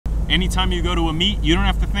anytime you go to a meet, you don't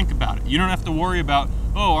have to think about it. You don't have to worry about,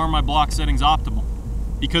 oh, are my block settings optimal?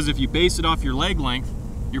 Because if you base it off your leg length,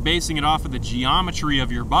 you're basing it off of the geometry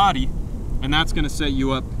of your body, and that's gonna set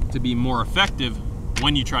you up to be more effective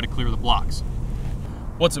when you try to clear the blocks.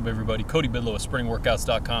 What's up everybody, Cody Bidlow with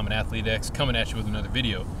SpringWorkouts.com and ATHLETE.X coming at you with another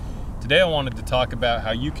video. Today I wanted to talk about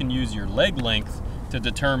how you can use your leg length to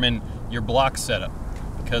determine your block setup.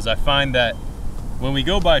 Because I find that when we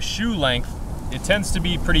go by shoe length, it tends to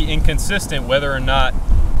be pretty inconsistent whether or not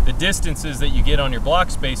the distances that you get on your block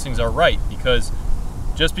spacings are right. Because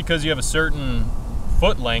just because you have a certain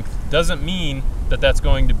foot length doesn't mean that that's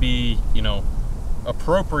going to be,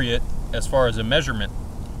 appropriate as far as a measurement.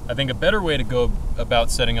 I think a better way to go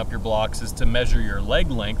about setting up your blocks is to measure your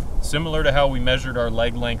leg length, similar to how we measured our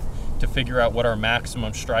leg length to figure out what our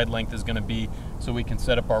maximum stride length is going to be, so we can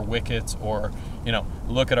set up our wickets or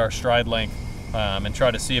look at our stride length and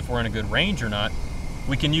try to see if we're in a good range or not.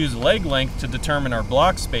 We can use leg length to determine our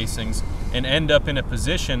block spacings and end up in a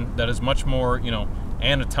position that is much more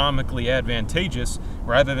anatomically advantageous,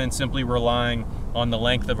 rather than simply relying on the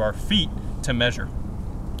length of our feet to measure.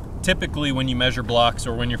 Typically when you measure blocks,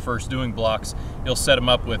 or when you're first doing blocks, you'll set them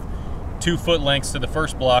up with 2 foot lengths to the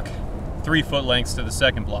first block, 3 foot lengths to the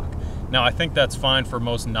second block. Now I think that's fine for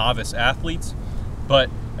most novice athletes, but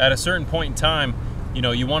at a certain point in time,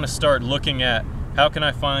 you want to start looking at, how can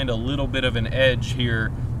I find a little bit of an edge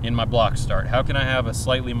here in my block start? How can I have a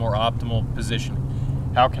slightly more optimal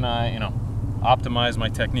positioning? How can I, optimize my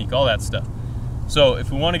technique, all that stuff. So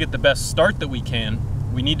if we want to get the best start that we can,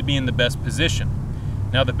 we need to be in the best position.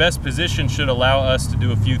 Now the best position should allow us to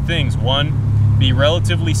do a few things. One, be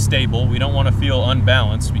relatively stable. We don't want to feel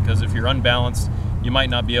unbalanced, because if you're unbalanced, you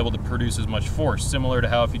might not be able to produce as much force. Similar to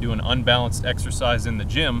how if you do an unbalanced exercise in the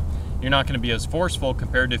gym, you're not going to be as forceful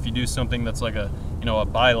compared to if you do something that's like a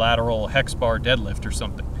bilateral hex bar deadlift or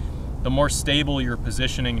something. The more stable your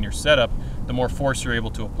positioning and your setup, the more force you're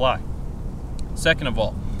able to apply. Second of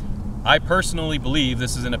all, I personally believe,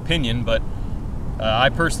 this is an opinion, but I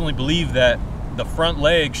personally believe that the front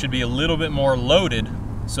leg should be a little bit more loaded,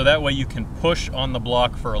 so that way you can push on the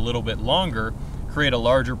block for a little bit longer, create a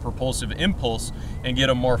larger propulsive impulse, and get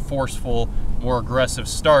a more forceful, more aggressive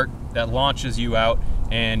start that launches you out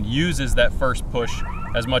and uses that first push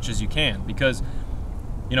as much as you can. Because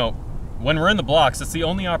when we're in the blocks, that's the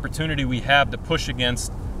only opportunity we have to push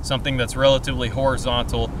against something that's relatively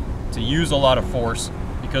horizontal, to use a lot of force.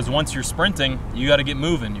 Because once you're sprinting, you got to get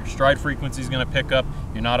moving. Your stride frequency is going to pick up.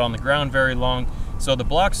 You're not on the ground very long. So the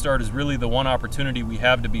block start is really the one opportunity we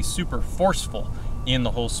have to be super forceful in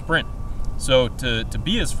the whole sprint. So to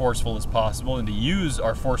be as forceful as possible and to use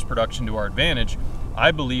our force production to our advantage,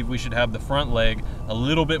 I believe we should have the front leg a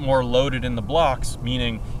little bit more loaded in the blocks,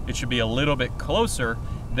 meaning it should be a little bit closer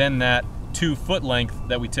than that 2 foot length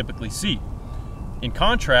that we typically see. In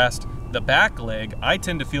contrast, the back leg, I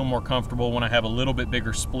tend to feel more comfortable when I have a little bit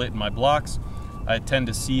bigger split in my blocks. I tend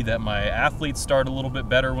to see that my athletes start a little bit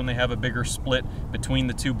better when they have a bigger split between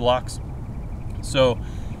the 2 blocks. So,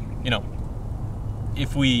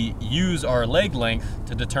 if we use our leg length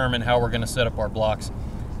to determine how we're going to set up our blocks,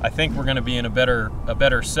 I think we're going to be in a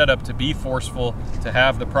better setup to be forceful, to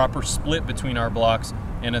have the proper split between our blocks,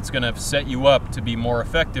 and it's going to set you up to be more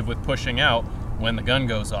effective with pushing out when the gun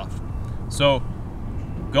goes off. So,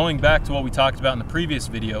 going back to what we talked about in the previous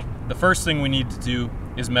video, the first thing we need to do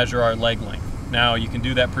is measure our leg length. Now you can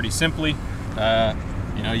do that pretty simply. You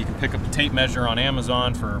can pick up a tape measure on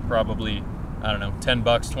Amazon for probably, I don't know, 10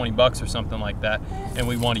 bucks, 20 bucks or something like that. And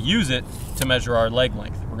we want to use it to measure our leg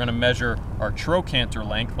length. We're going to measure our trochanter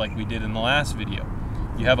length like we did in the last video.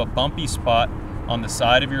 You have a bumpy spot on the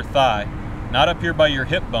side of your thigh, not up here by your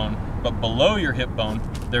hip bone, but below your hip bone,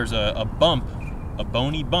 there's a bump, a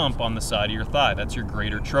bony bump on the side of your thigh. That's your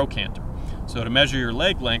greater trochanter. So to measure your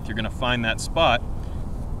leg length, you're going to find that spot.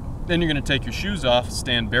 Then you're going to take your shoes off,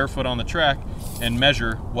 stand barefoot on the track, and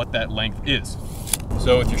measure what that length is.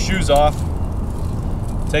 So with your shoes off,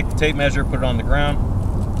 take the tape measure, put it on the ground,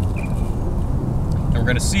 and we're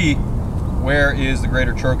going to see where is the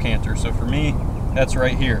greater trochanter. So for me, that's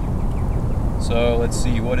right here. So let's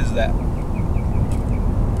see, what is that?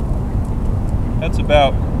 That's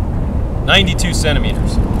about 92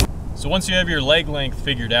 centimeters. So once you have your leg length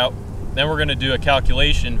figured out, then we're going to do a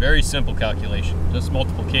calculation, very simple calculation, just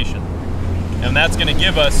multiplication. And that's going to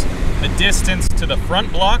give us the distance to the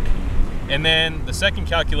front block, and then the second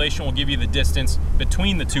calculation will give you the distance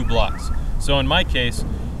between the 2 blocks. So in my case,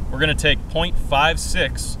 we're going to take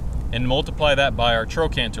 0.56 and multiply that by our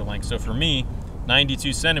trochanter length. So for me,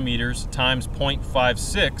 92 centimeters times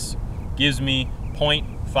 0.56 gives me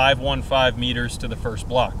 0.515 meters to the first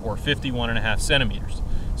block, or 51.5 centimeters.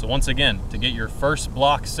 So once again, to get your first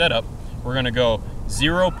block set up, we're gonna go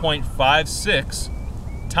 0.56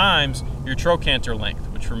 times your trochanter length,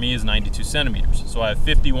 which for me is 92 centimeters. So I have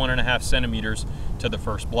 51.5 centimeters to the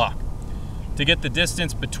first block. To get the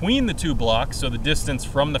distance between the two blocks, so the distance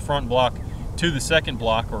from the front block to the second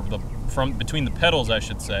block, or between the pedals, I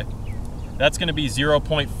should say, that's going to be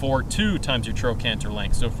 0.42 times your trochanter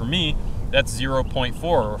length. So for me, that's 0.4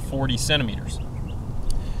 or 40 centimeters.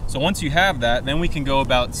 So once you have that, then we can go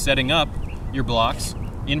about setting up your blocks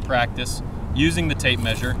in practice using the tape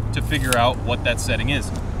measure to figure out what that setting is.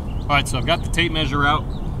 All right, so I've got the tape measure out.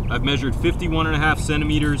 I've measured 51.5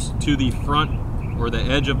 centimeters to the front or the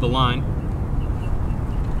edge of the line.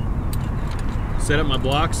 Set up my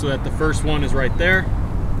blocks so that the first one is right there.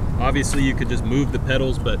 Obviously you could just move the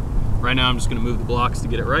pedals, but right now I'm just gonna move the blocks to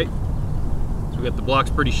get it right. So we got the blocks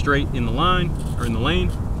pretty straight in the line, or in the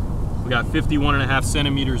lane. We got 51.5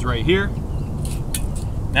 centimeters right here.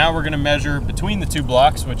 Now we're gonna measure between the two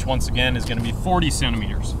blocks, which once again is gonna be 40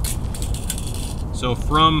 centimeters. So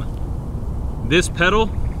from this pedal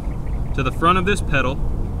to the front of this pedal,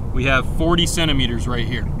 we have 40 centimeters right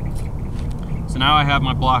here. So now I have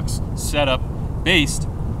my blocks set up based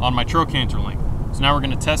on my trochanter length. So now we're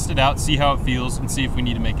going to test it out, see how it feels, and see if we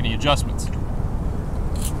need to make any adjustments.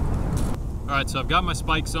 All right, so I've got my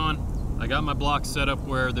spikes on. I got my blocks set up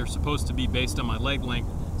where they're supposed to be based on my leg length.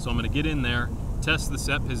 So I'm going to get in there, test the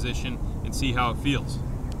set position, and see how it feels.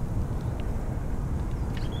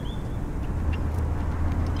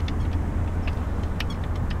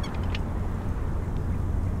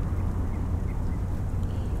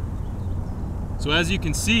 So as you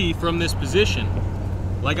can see from this position,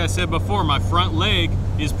 like I said before, my front leg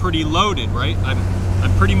is pretty loaded, right?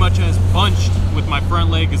 I'm pretty much as bunched with my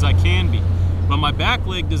front leg as I can be, but my back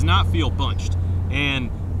leg does not feel bunched. And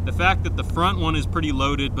the fact that the front one is pretty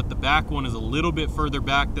loaded, but the back one is a little bit further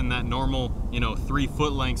back than that normal, 3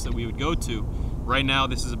 foot lengths that we would go to. Right now,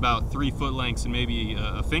 this is about 3 foot lengths and maybe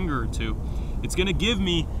a finger or two. It's gonna give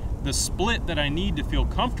me the split that I need to feel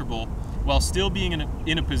comfortable while still being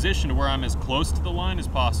in a position to where I'm as close to the line as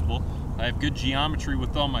possible. I have good geometry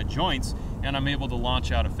with all my joints, and I'm able to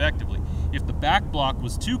launch out effectively. If the back block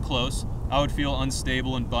was too close, I would feel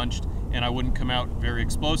unstable and bunched, and I wouldn't come out very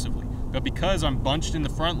explosively. But because I'm bunched in the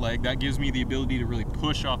front leg, that gives me the ability to really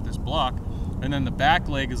push off this block. And then the back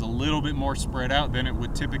leg is a little bit more spread out than it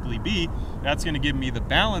would typically be. That's gonna give me the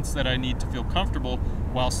balance that I need to feel comfortable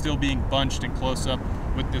while still being bunched and close up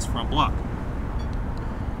with this front block.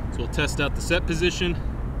 So we'll test out the set position.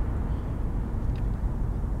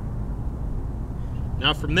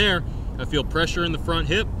 Now from there, I feel pressure in the front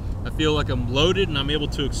hip. I feel like I'm loaded and I'm able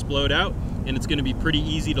to explode out, and it's gonna be pretty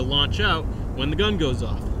easy to launch out when the gun goes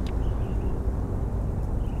off.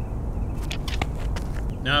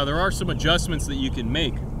 Now there are some adjustments that you can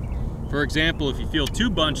make. For example, if you feel too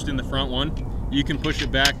bunched in the front one, you can push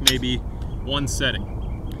it back maybe 1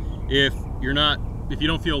 setting. If you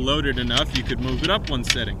don't feel loaded enough, you could move it up 1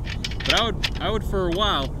 setting. But I would for a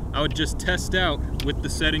while, I would just test out with the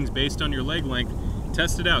settings based on your leg length.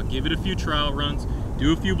 Test it out, give it a few trial runs,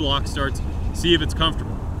 do a few block starts, see if it's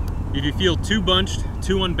comfortable. If you feel too bunched,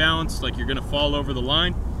 too unbalanced, like you're gonna fall over the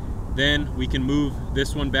line, then we can move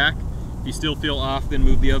this one back. If you still feel off, then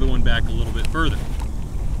move the other one back a little bit further.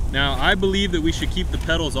 Now, I believe that we should keep the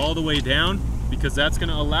pedals all the way down, because that's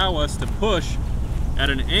gonna allow us to push at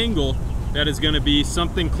an angle that is gonna be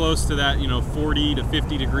something close to that 40 to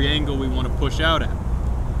 50 degree angle we wanna push out at.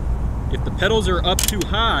 If the pedals are up too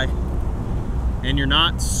high and you're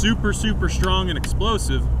not super strong and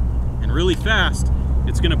explosive and really fast,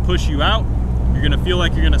 it's gonna push you out. You're gonna feel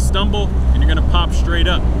like you're gonna stumble and you're gonna pop straight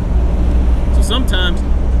up. So sometimes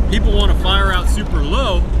people wanna fire out super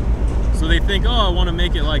low, so they think, oh, I wanna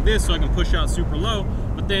make it like this so I can push out super low,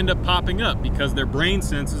 but they end up popping up because their brain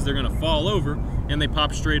senses they're gonna fall over and they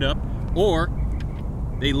pop straight up, or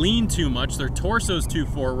they lean too much, their torso's too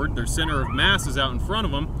forward, their center of mass is out in front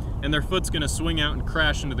of them, and their foot's gonna swing out and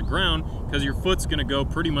crash into the ground because your foot's gonna go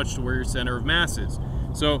pretty much to where your center of mass is.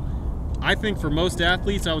 So I think for most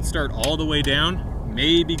athletes, I would start all the way down,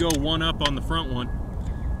 maybe go 1 up on the front one,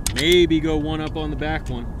 maybe go 1 up on the back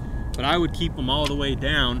one, but I would keep them all the way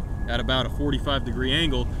down at about a 45 degree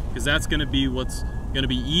angle, because that's gonna be what's gonna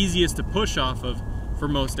be easiest to push off of for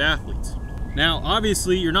most athletes. Now,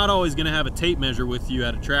 obviously, you're not always gonna have a tape measure with you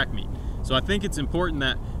at a track meet. So I think it's important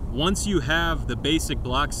that once you have the basic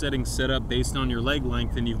block settings set up based on your leg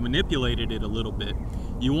length and you've manipulated it a little bit,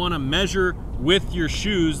 you wanna measure with your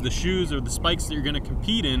shoes, the shoes or the spikes that you're gonna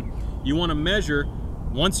compete in, you wanna measure,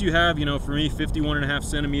 once you have, for me, 51.5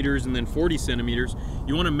 centimeters and then 40 centimeters,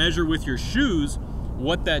 you wanna measure with your shoes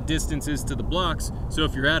what that distance is to the blocks. So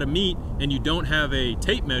if you're at a meet and you don't have a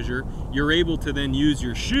tape measure, you're able to then use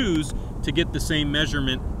your shoes to get the same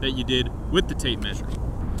measurement that you did with the tape measure.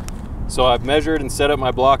 So I've measured and set up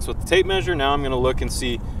my blocks with the tape measure. Now I'm gonna look and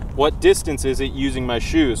see what distance is it using my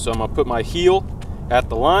shoes. So I'm gonna put my heel at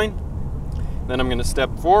the line, then I'm gonna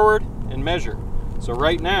step forward and measure. So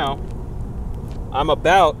right now, I'm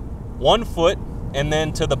about 1 foot, and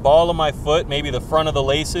then to the ball of my foot, maybe the front of the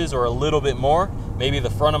laces or a little bit more, maybe the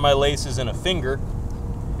front of my laces and a finger.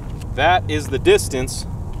 That is the distance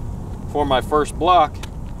for my first block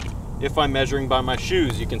if I'm measuring by my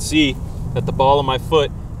shoes. You can see that the ball of my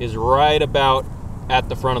foot is right about at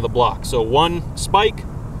the front of the block. So 1 spike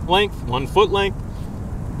length, 1 foot length,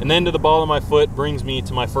 and then to the ball of my foot brings me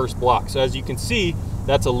to my first block. So as you can see,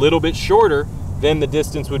 that's a little bit shorter than the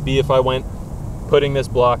distance would be if I went putting this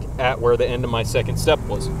block at where the end of my second step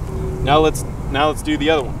was. Now let's do the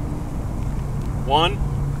other one. 1,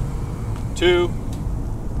 2,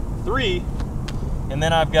 3, and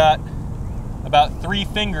then I've got about 3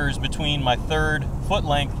 fingers between my third foot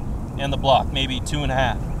length and the block, maybe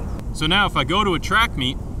 2.5. So now if I go to a track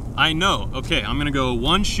meet, I know, okay, I'm gonna go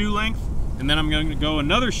 1 shoe length, and then I'm gonna go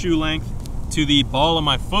another shoe length to the ball of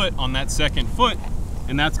my foot on that second foot,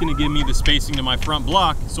 and that's gonna give me the spacing to my front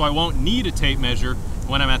block, so I won't need a tape measure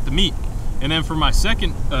when I'm at the meet. And then for my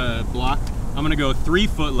second block, I'm gonna go 3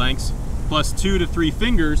 foot lengths plus 2 to 3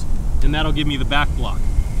 fingers, and that'll give me the back block.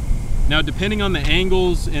 Now, depending on the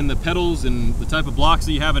angles and the pedals and the type of blocks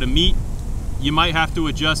that you have at a meet, you might have to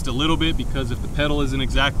adjust a little bit, because if the pedal isn't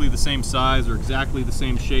exactly the same size or exactly the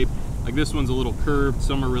same shape, like this one's a little curved,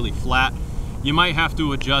 some are really flat, you might have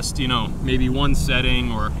to adjust, you know, maybe one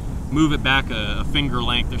setting or move it back a finger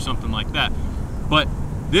length or something like that. But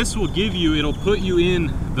this will give you, it'll put you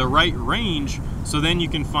in the right range, so then you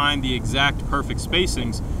can find the exact perfect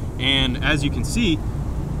spacings. And as you can see,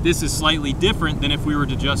 this is slightly different than if we were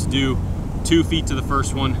to just do 2 feet to the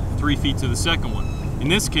first one, 3 feet to the second one. In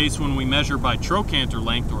this case, when we measure by trochanter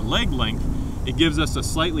length or leg length, it gives us a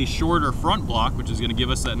slightly shorter front block, which is going to give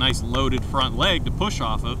us that nice loaded front leg to push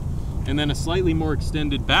off of, and then a slightly more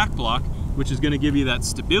extended back block, which is going to give you that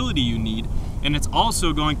stability you need. And it's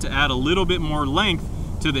also going to add a little bit more length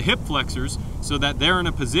to the hip flexors so that they're in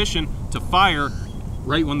a position to fire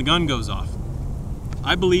right when the gun goes off.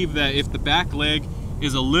 I believe that if the back leg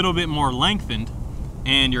is a little bit more lengthened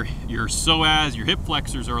and your psoas, your hip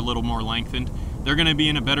flexors are a little more lengthened, they're going to be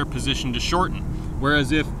in a better position to shorten.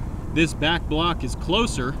 Whereas if this back block is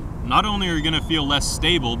closer, not only are you going to feel less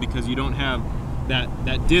stable because you don't have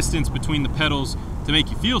that distance between the pedals to make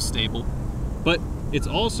you feel stable, but it's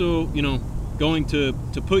also, you know, going to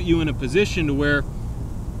put you in a position to where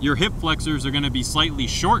your hip flexors are going to be slightly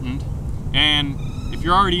shortened, and if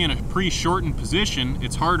you're already in a pre-shortened position,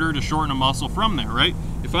 it's harder to shorten a muscle from there, right?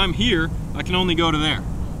 If I'm here, I can only go to there.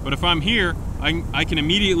 But if I'm here, I can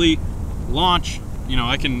immediately launch, you know,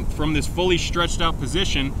 I can, from this fully stretched out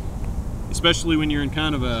position, especially when you're in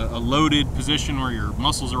kind of a loaded position where your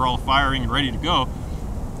muscles are all firing and ready to go,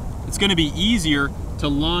 it's going to be easier to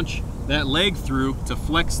launch that leg through to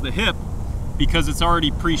flex the hip because it's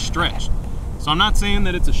already pre-stretched. So I'm not saying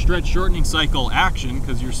that it's a stretch shortening cycle action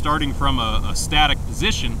because you're starting from a static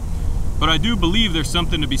position, but I do believe there's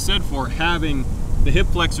something to be said for having the hip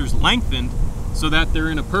flexors lengthened so that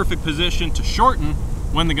they're in a perfect position to shorten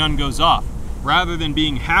when the gun goes off, rather than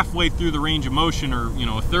being halfway through the range of motion, or, you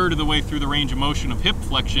know, a third of the way through the range of motion of hip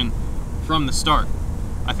flexion from the start.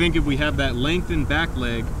 I think if we have that lengthened back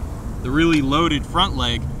leg, the really loaded front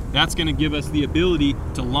leg, that's going to give us the ability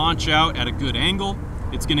to launch out at a good angle.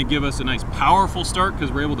 It's going to give us a nice powerful start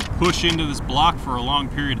because we're able to push into this block for a long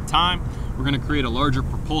period of time. We're going to create a larger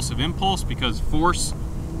propulsive impulse because force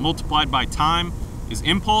multiplied by time is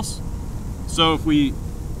impulse. So if we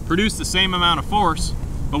produce the same amount of force,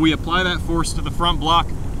 but we apply that force to the front block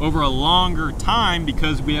over a longer time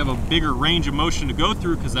because we have a bigger range of motion to go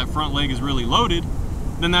through because that front leg is really loaded,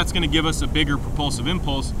 then that's going to give us a bigger propulsive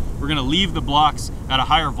impulse. We're going to leave the blocks at a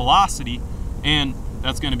higher velocity, and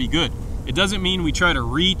that's going to be good. It doesn't mean we try to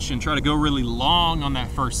reach and try to go really long on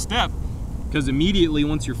that first step, because immediately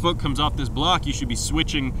once your foot comes off this block, you should be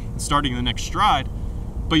switching and starting the next stride,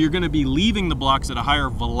 but you're going to be leaving the blocks at a higher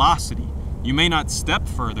velocity. You may not step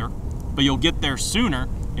further, but you'll get there sooner.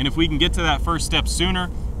 And if we can get to that first step sooner,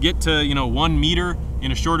 get to, you know, 1 meter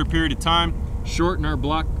in a shorter period of time, shorten our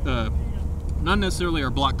block, not necessarily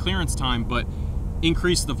our block clearance time, but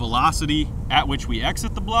increase the velocity at which we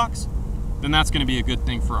exit the blocks, then that's going to be a good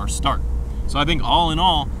thing for our start. So I think all in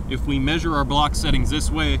all, if we measure our block settings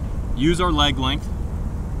this way, use our leg length,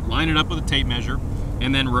 line it up with a tape measure,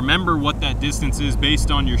 and then remember what that distance is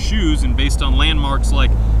based on your shoes and based on landmarks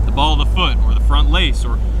like the ball of the foot or the front lace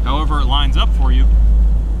or however it lines up for you,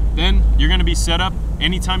 then you're going to be set up.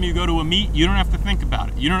 Anytime you go to a meet, you don't have to think about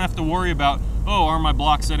it. You don't have to worry about, oh, are my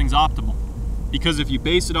block settings optimal? Because if you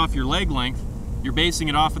base it off your leg length, you're basing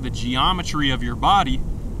it off of the geometry of your body,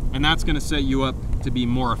 and that's going to set you up to be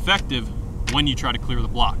more effective when you try to clear the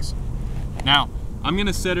blocks. Now, I'm going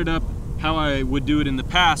to set it up how I would do it in the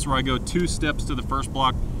past, where I go 2 steps to the first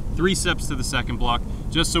block, 3 steps to the second block,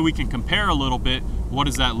 just so we can compare a little bit. What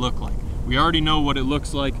does that look like? We already know what it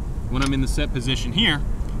looks like when I'm in the set position here,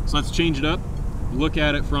 so let's change it up, look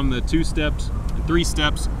at it from the 2 steps and 3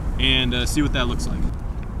 steps, and see what that looks like.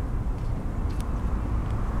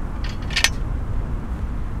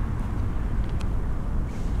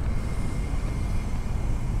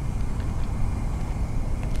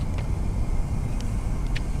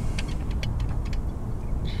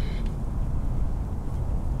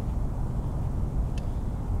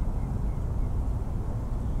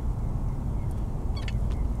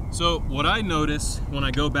 So what I notice when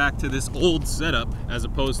I go back to this old setup as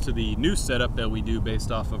opposed to the new setup that we do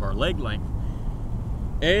based off of our leg length,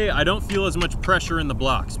 I don't feel as much pressure in the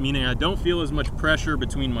blocks, meaning I don't feel as much pressure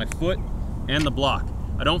between my foot and the block.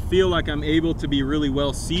 I don't feel like I'm able to be really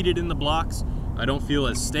well seated in the blocks. I don't feel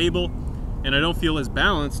as stable, and I don't feel as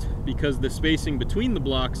balanced because the spacing between the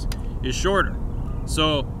blocks is shorter.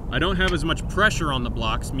 So I don't have as much pressure on the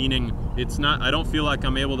blocks, meaning I don't feel like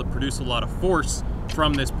I'm able to produce a lot of force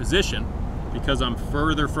from this position because I'm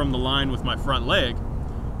further from the line with my front leg,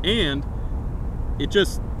 and it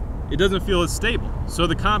doesn't feel as stable. So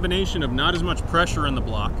the combination of not as much pressure in the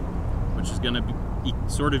block, which is going to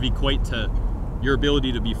sort of equate to your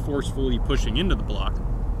ability to be forcefully pushing into the block,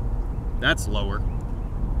 that's lower.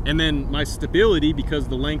 And then my stability, because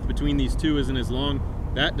the length between these two isn't as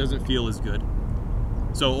long, that doesn't feel as good.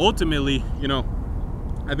 So ultimately,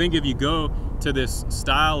 I think if you go to this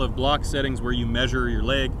style of block settings where you measure your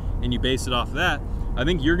leg and you base it off that, I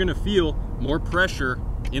think you're gonna feel more pressure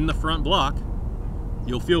in the front block.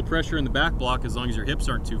 You'll feel pressure in the back block as long as your hips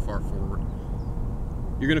aren't too far forward.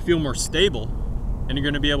 You're gonna feel more stable, and you're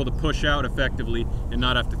gonna be able to push out effectively and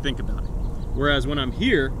not have to think about it. Whereas when I'm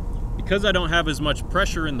here, because I don't have as much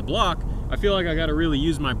pressure in the block, I feel like I gotta really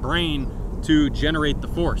use my brain to generate the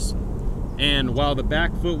force. And while the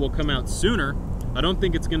back foot will come out sooner, I don't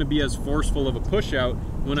think it's going to be as forceful of a push out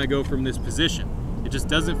when I go from this position. It just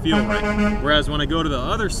doesn't feel right. Whereas when I go to the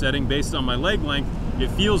other setting based on my leg length, it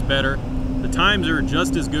feels better. The times are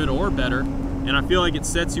just as good or better, and I feel like it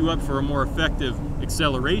sets you up for a more effective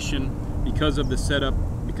acceleration because of the setup,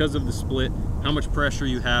 because of the split, how much pressure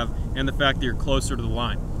you have, and the fact that you're closer to the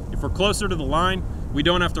line. If we're closer to the line, we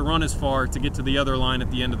don't have to run as far to get to the other line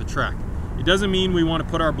at the end of the track. It doesn't mean we want to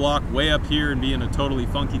put our block way up here and be in a totally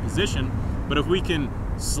funky position, but if we can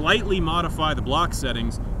slightly modify the block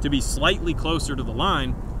settings to be slightly closer to the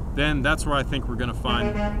line, then that's where I think we're going to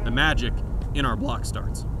find the magic in our block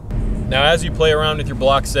starts. Now, as you play around with your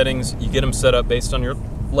block settings, you get them set up based on your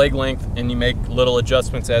leg length, and you make little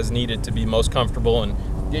adjustments as needed to be most comfortable and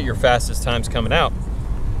get your fastest times coming out.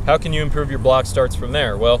 How can you improve your block starts from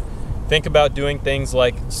there? Well, think about doing things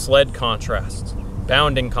like sled contrasts,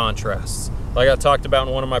 bounding contrasts, like I talked about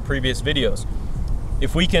in one of my previous videos.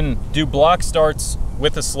 If we can do block starts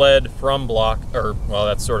with a sled from block, or, well,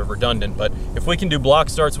 that's sort of redundant, but if we can do block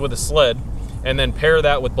starts with a sled and then pair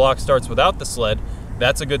that with block starts without the sled,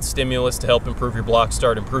 that's a good stimulus to help improve your block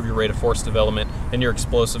start, improve your rate of force development, and your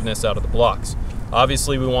explosiveness out of the blocks.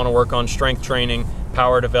 Obviously, we want to work on strength training,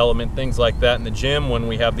 power development, things like that in the gym when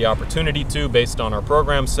we have the opportunity to, based on our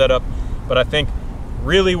program setup. But I think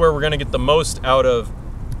really where we're going to get the most out of,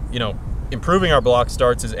 improving our block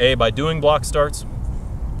starts is by doing block starts,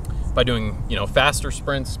 by doing, faster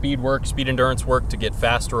sprints, speed work, speed endurance work to get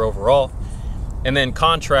faster overall, and then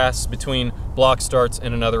contrasts between block starts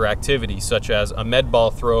and another activity, such as a med ball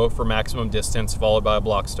throw for maximum distance followed by a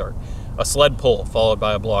block start, a sled pull followed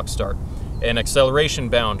by a block start, an acceleration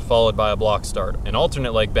bound followed by a block start, an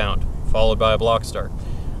alternate leg bound followed by a block start.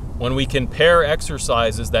 When we can pair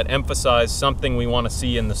exercises that emphasize something we want to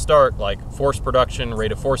see in the start, like force production,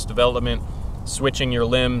 rate of force development, switching your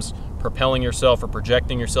limbs, propelling yourself or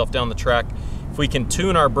projecting yourself down the track, if we can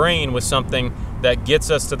tune our brain with something that gets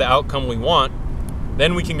us to the outcome we want,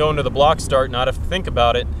 then we can go into the block start, not have to think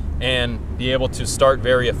about it, and be able to start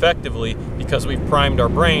very effectively because we've primed our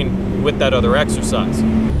brain with that other exercise.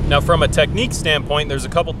 Now, from a technique standpoint, there's a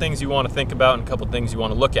couple things you want to think about and a couple things you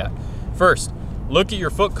want to look at. First, look at your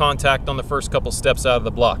foot contact on the first couple steps out of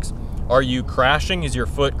the blocks. Are you crashing? Is your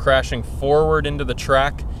foot crashing forward into the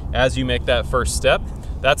track as you make that first step?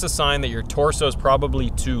 that's a sign that your torso is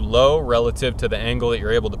probably too low relative to the angle that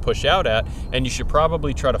you're able to push out at, and you should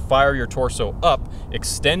probably try to fire your torso up,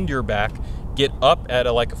 extend your back, get up at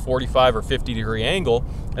like a 45 or 50 degree angle,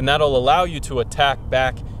 and that'll allow you to attack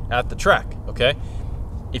back at the track, okay?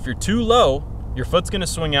 If you're too low, your foot's gonna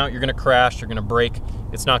swing out, you're gonna crash, you're gonna break,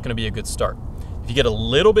 it's not gonna be a good start. If you get a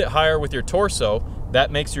little bit higher with your torso, that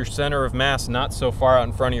makes your center of mass not so far out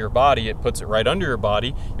in front of your body, it puts it right under your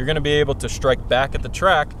body. You're gonna be able to strike back at the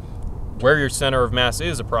track where your center of mass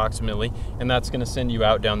is approximately, and that's gonna send you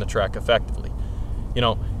out down the track effectively. You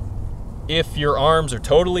know, if your arms are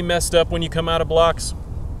totally messed up when you come out of blocks,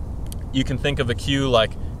 you can think of a cue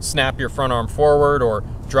like snap your front arm forward or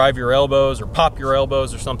drive your elbows or pop your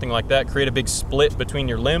elbows or something like that, create a big split between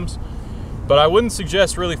your limbs. But I wouldn't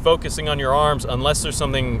suggest really focusing on your arms unless there's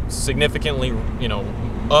something significantly, you know,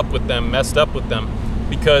 up with them, messed up with them,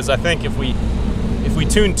 because I think if we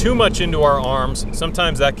tune too much into our arms,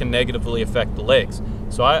 sometimes that can negatively affect the legs.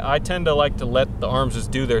 So I tend to like to let the arms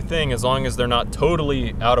just do their thing as long as they're not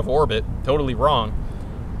totally out of orbit, totally wrong,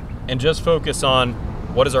 and just focus on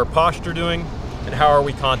what is our posture doing and how are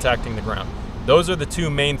we contacting the ground. Those are the two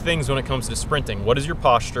main things when it comes to sprinting. What is your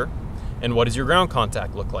posture and what does your ground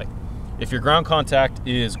contact look like? If your ground contact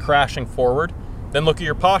is crashing forward, then look at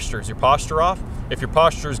your posture. Is your posture off? If your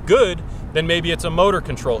posture is good, then maybe it's a motor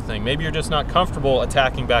control thing. Maybe you're just not comfortable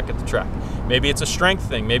attacking back at the track. Maybe it's a strength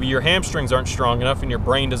thing. Maybe your hamstrings aren't strong enough and your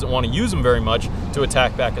brain doesn't want to use them very much to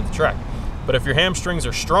attack back at the track. But if your hamstrings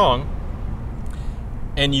are strong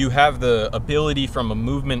and you have the ability from a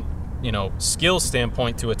movement, you know, skill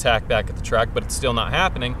standpoint to attack back at the track, but it's still not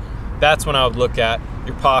happening, that's when I would look at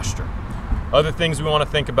your posture. Other things we want to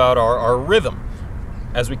think about are our rhythm.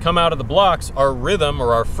 As we come out of the blocks, our rhythm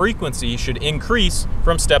or our frequency should increase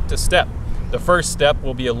from step to step. The first step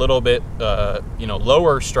will be a little bit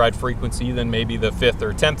lower stride frequency than maybe the 5th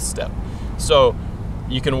or 10th step. So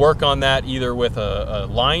you can work on that either with a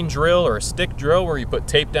line drill or a stick drill where you put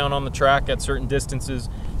tape down on the track at certain distances.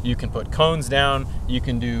 You can put cones down. You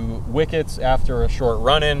can do wickets after a short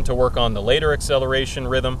run-in to work on the later acceleration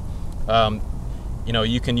rhythm.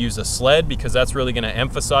 You can use a sled because that's really going to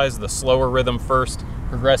emphasize the slower rhythm first,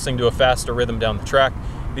 progressing to a faster rhythm down the track.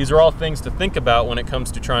 These are all things to think about when it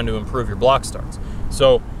comes to trying to improve your block starts.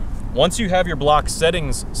 So once you have your block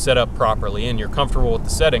settings set up properly and you're comfortable with the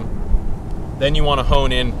setting, then you want to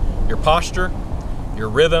hone in your posture, your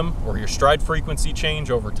rhythm or your stride frequency change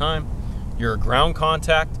over time, your ground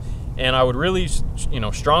contact, and I would really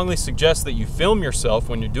strongly suggest that you film yourself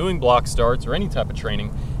when you're doing block starts or any type of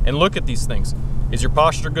training and look at these things. Is your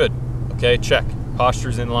posture good? Okay, check.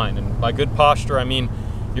 Posture's in line. And by good posture, I mean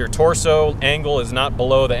your torso angle is not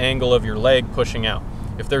below the angle of your leg pushing out.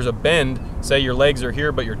 If there's a bend, say your legs are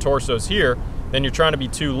here but your torso's here, then you're trying to be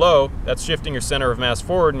too low, that's shifting your center of mass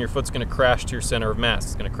forward and your foot's gonna crash to your center of mass.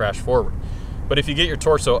 It's gonna crash forward. But if you get your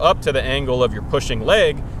torso up to the angle of your pushing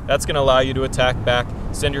leg, that's gonna allow you to attack back,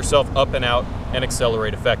 send yourself up and out, and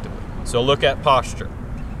accelerate effectively. So look at posture.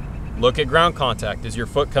 Look at ground contact. Is your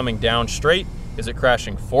foot coming down straight? Is it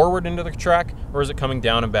crashing forward into the track, or is it coming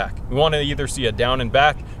down and back? We want to either see a down and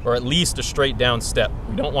back or at least a straight down step.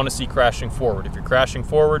 We don't want to see crashing forward. If you're crashing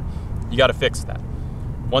forward, you got to fix that.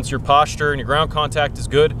 Once your posture and your ground contact is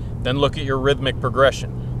good, then look at your rhythmic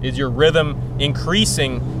progression. Is your rhythm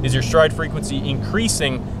increasing? Is your stride frequency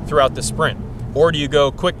increasing throughout the sprint? Or do you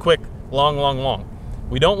go quick, quick, long, long, long?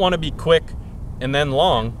 We don't want to be quick and then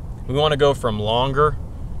long. We want to go from longer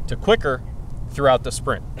to quicker throughout the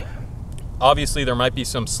sprint. Obviously, there might be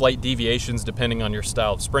some slight deviations depending on your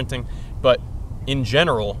style of sprinting, but in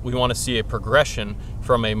general, we want to see a progression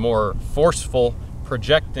from a more forceful,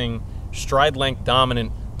 projecting, stride length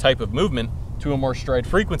dominant type of movement to a more stride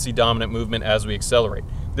frequency dominant movement as we accelerate.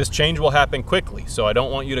 This change will happen quickly, so I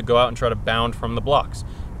don't want you to go out and try to bound from the blocks,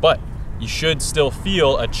 but you should still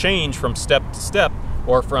feel a change from step to step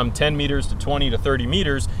or from 10 meters to 20 to 30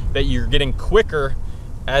 meters that you're getting quicker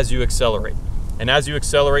as you accelerate. And as you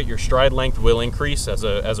accelerate, your stride length will increase as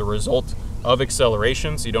a result of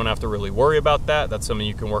acceleration, so you don't have to really worry about that. That's something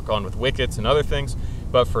you can work on with wickets and other things.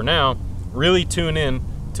 But for now, really tune in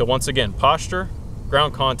to, once again, posture,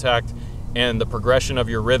 ground contact, and the progression of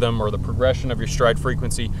your rhythm or the progression of your stride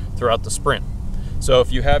frequency throughout the sprint. So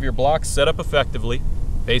if you have your blocks set up effectively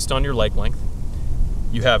based on your leg length,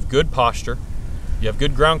 you have good posture, you have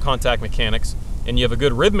good ground contact mechanics, and you have a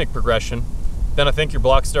good rhythmic progression, then I think your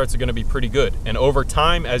block starts are going to be pretty good. And over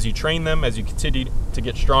time, as you train them, as you continue to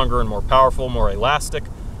get stronger and more powerful, more elastic,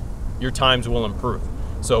 your times will improve.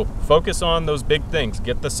 So focus on those big things.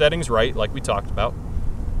 Get the settings right, like we talked about.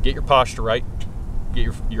 Get your posture right.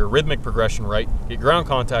 Get your rhythmic progression right. Get ground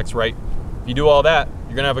contacts right. If you do all that,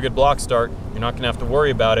 you're gonna have a good block start. You're not gonna have to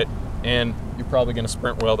worry about it, and you're probably gonna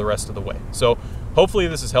sprint well the rest of the way. So hopefully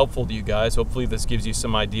this is helpful to you guys. Hopefully this gives you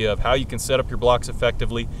some idea of how you can set up your blocks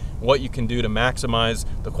effectively, what you can do to maximize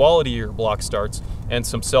the quality of your block starts, and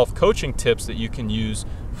some self-coaching tips that you can use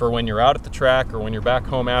for when you're out at the track or when you're back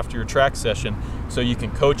home after your track session, so you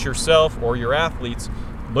can coach yourself or your athletes.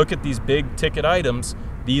 Look at these big ticket items.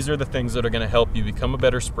 These are the things that are going to help you become a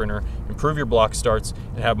better sprinter, improve your block starts,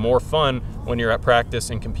 and have more fun when you're at practice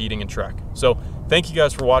and competing in track. So thank you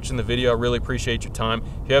guys for watching the video. I really appreciate your time.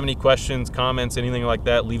 If you have any questions, comments, anything like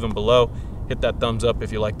that, leave them below. Hit that thumbs up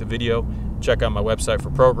if you like the video. Check out my website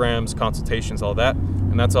for programs, consultations, all that.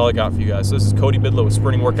 And that's all I got for you guys. So this is Cody Bidlow with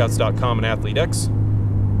sprintingworkouts.com and ATHLETE.X,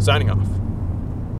 signing off.